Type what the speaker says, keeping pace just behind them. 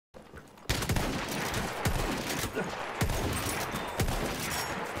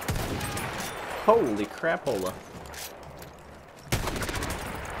Holy crapola.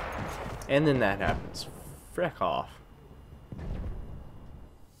 And then that happens. Frick off.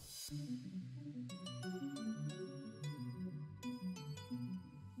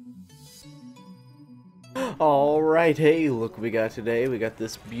 Alright, hey, look what we got today. We got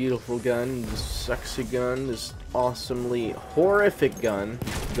this beautiful gun, this sexy gun, this awesomely horrific gun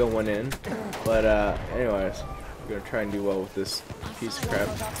going in. But, anyways, we're gonna try and do well with this piece of crap.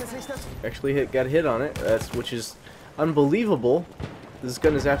 Actually got a hit on it, which is unbelievable. This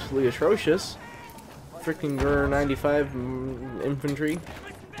gun is absolutely atrocious. Freaking Gewehr M.95 infantry.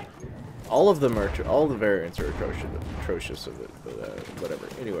 All of them are, all the variants are atrocious of it, but whatever.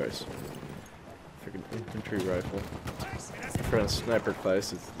 Anyways. Freaking infantry rifle. For a sniper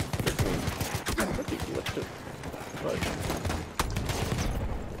class, it's freaking. What the fuck?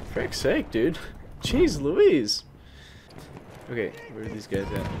 Frick's sake, dude. Jeez Louise. Okay, where are these guys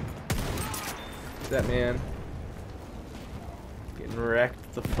at? That man. Getting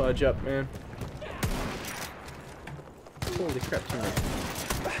wrecked the fudge up, man. Holy crap, teammate.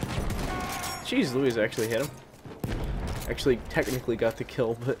 Jeez Louise, I actually hit him. Actually, technically got the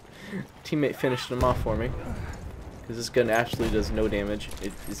kill, but teammate finished him off for me. Because this gun actually does no damage.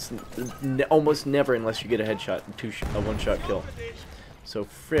 It's almost never unless you get a headshot, a one-shot kill. So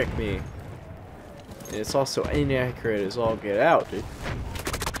frick me. And it's also inaccurate as all get out, dude.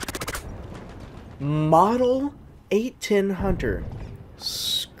 Model 810 Hunter.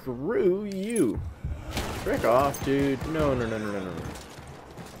 Screw you. Frick off, dude. No. No,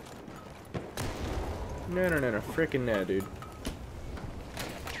 frickin' no, dude.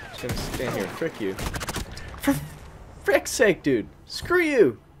 Just gonna stand here, frick you. For frick's sake, dude! Screw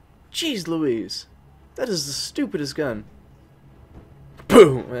you! Jeez Louise! That is the stupidest gun.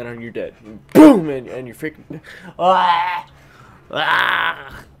 Boom! And you're dead. Boom! And you're freaking... Ah!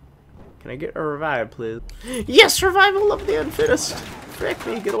 Ah! Can I get a revive, please? Yes! Survival of the unfittest! Frick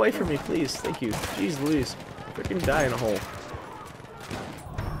me! Get away from me, please. Thank you. Jeez Louise. Frickin' die in a hole.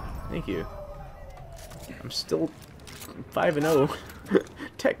 Thank you. I'm still 5-0,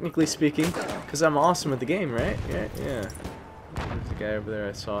 technically speaking, because I'm awesome at the game, right? Yeah. There's the guy over there,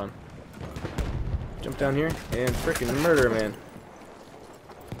 I saw him. Jump down here and frickin' murder, man.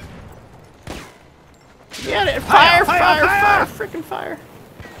 Get it! Fire! Frickin' fire!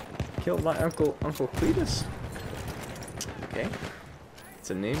 Killed my uncle Cleetus. Okay.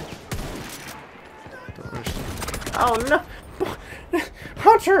 It's a name. Don't understand. Oh no!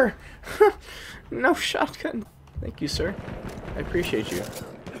 Hunter! No shotgun. Thank you, sir. I appreciate you.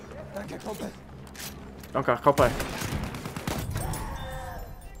 Okay, copy.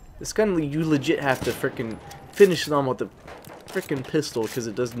 This gun, you legit have to frickin' finish it on with the frickin' pistol because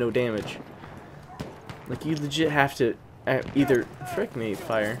it does no damage. Like, you legit have to either frick me,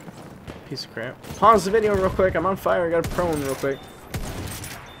 fire. Piece of crap. Pause the video real quick. I'm on fire. I got a prone real quick.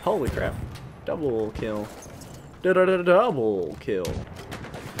 Holy crap. Double kill. Double kill.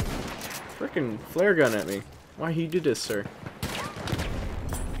 Frickin' flare gun at me. Why you do this, sir?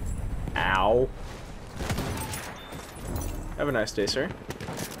 Ow. Have a nice day, sir.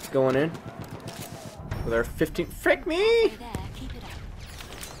 Going in with our 15. Frick me!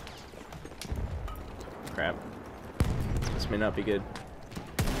 Crap. This may not be good.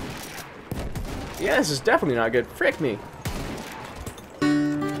 Yeah, this is definitely not good. Frick me.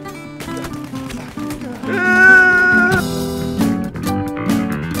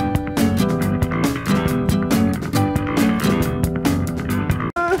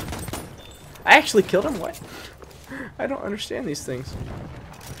 I actually killed him? What? I don't understand these things.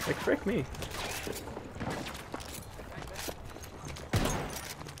 Like, frick me.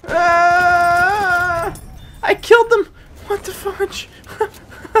 I killed them! What the fudge?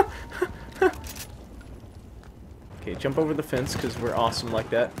 Okay, jump over the fence, because we're awesome like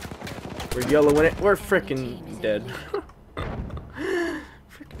that. We're yellow in it. We're frickin' dead.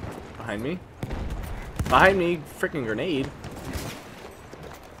 Behind me. Behind me, frickin' grenade.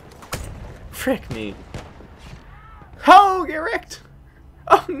 Frick me. Oh, get wrecked!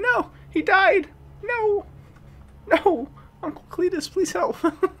 Oh no! He died! No! No! Uncle Cleetus, please help!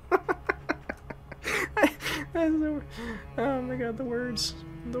 Oh my god, the words.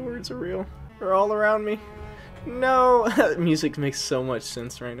 The words are real. They're all around me. No! Music makes so much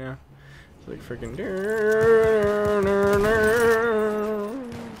sense right now. It's like freaking.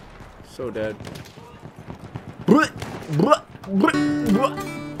 So dead.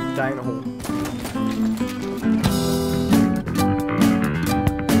 Die in a hole.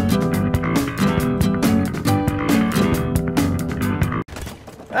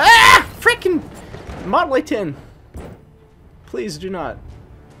 Ah! Frickin' Model A10. Please do not.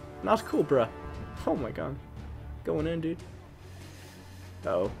 Not cool, bruh. Oh my god. Going in, dude.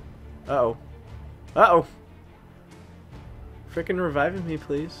 Uh-oh. Uh-oh. Uh-oh. Frickin' reviving me,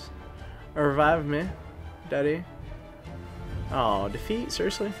 please. Or revive me, daddy. Oh, defeat?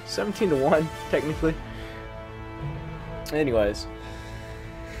 Seriously? 17-1, technically. Anyways.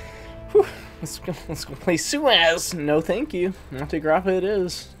 Whew. Let's go play Suez. No, thank you. Montegrappa it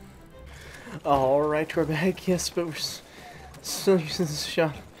is. Alright, we're back. Yes, but we're still using this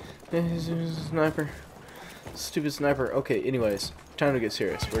shot. Sniper. Stupid sniper. Okay, anyways. Time to get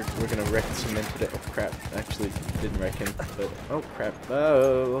serious. We're gonna wreck some men today. Oh crap. Actually, didn't wreck him, but oh crap.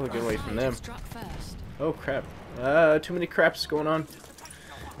 Oh, get away from them. Oh crap. Too many craps going on.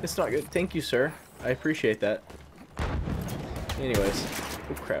 It's not good. Thank you, sir. I appreciate that. Anyways.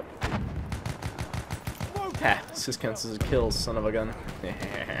 Oh crap. Ha! This counts as a kill, son of a gun.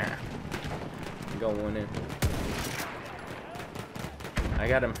 I'm going in. I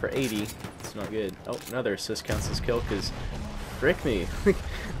got him for 80. It's not good. Oh, another assist counts as kill, because frick me.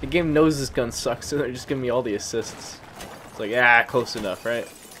 The game knows this gun sucks, so they're just giving me all the assists. It's like, ah, close enough, right?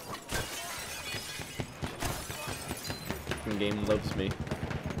 The game loves me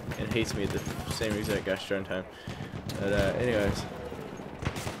and hates me at the same exact gosh darn time. But anyways.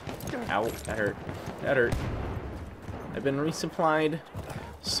 Ow, that hurt. That hurt. I've been resupplied.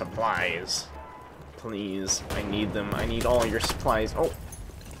 Supplies. Please. I need them. I need all your supplies. Oh!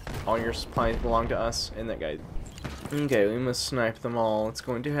 All your supplies belong to us and that guy. Okay, we must snipe them all. It's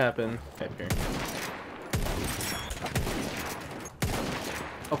going to happen. Up here.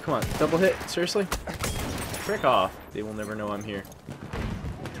 Oh, come on. Double hit? Seriously? Frick off. They will never know I'm here.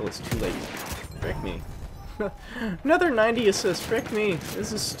 Until it's too late. Frick me. Another 90 assists. Frick me.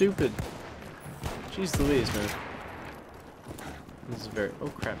 This is stupid. Jeez Louise, man. This is very... Oh,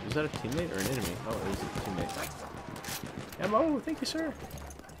 crap. Was that a teammate or an enemy? Oh, it was a teammate. Ammo! Thank you, sir.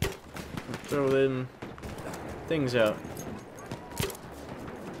 Throw them things out.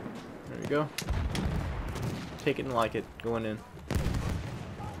 There we go. Take it and like it. Going in.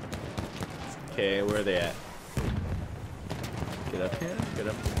 Okay, where are they at? Get up here. Get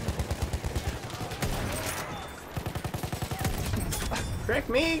up. Frick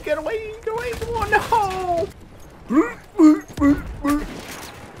me! Get away! Get away! Come on! No!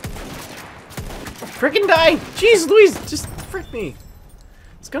 Frickin' die! Jeez Louise! Just frick me!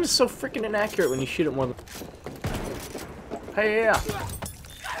 This gun is so frickin' inaccurate when you shoot it more than... Hey, yeah!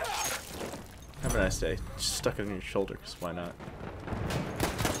 Have a nice day. Just stuck it in your shoulder, because why not?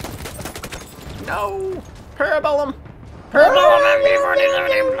 No! Parabellum! Parabellum!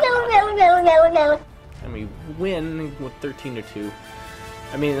 And we win with 13-2.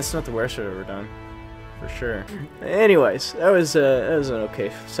 I mean, it's not the worst I've ever done. For sure. Anyways, that was an okay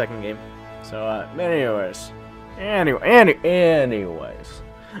second game. So, anyways,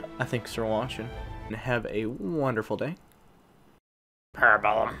 I thanks for watching, and have a wonderful day.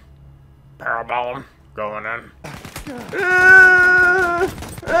 Parabellum, Parabellum, going in.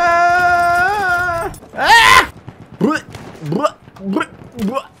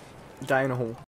 Die in a hole.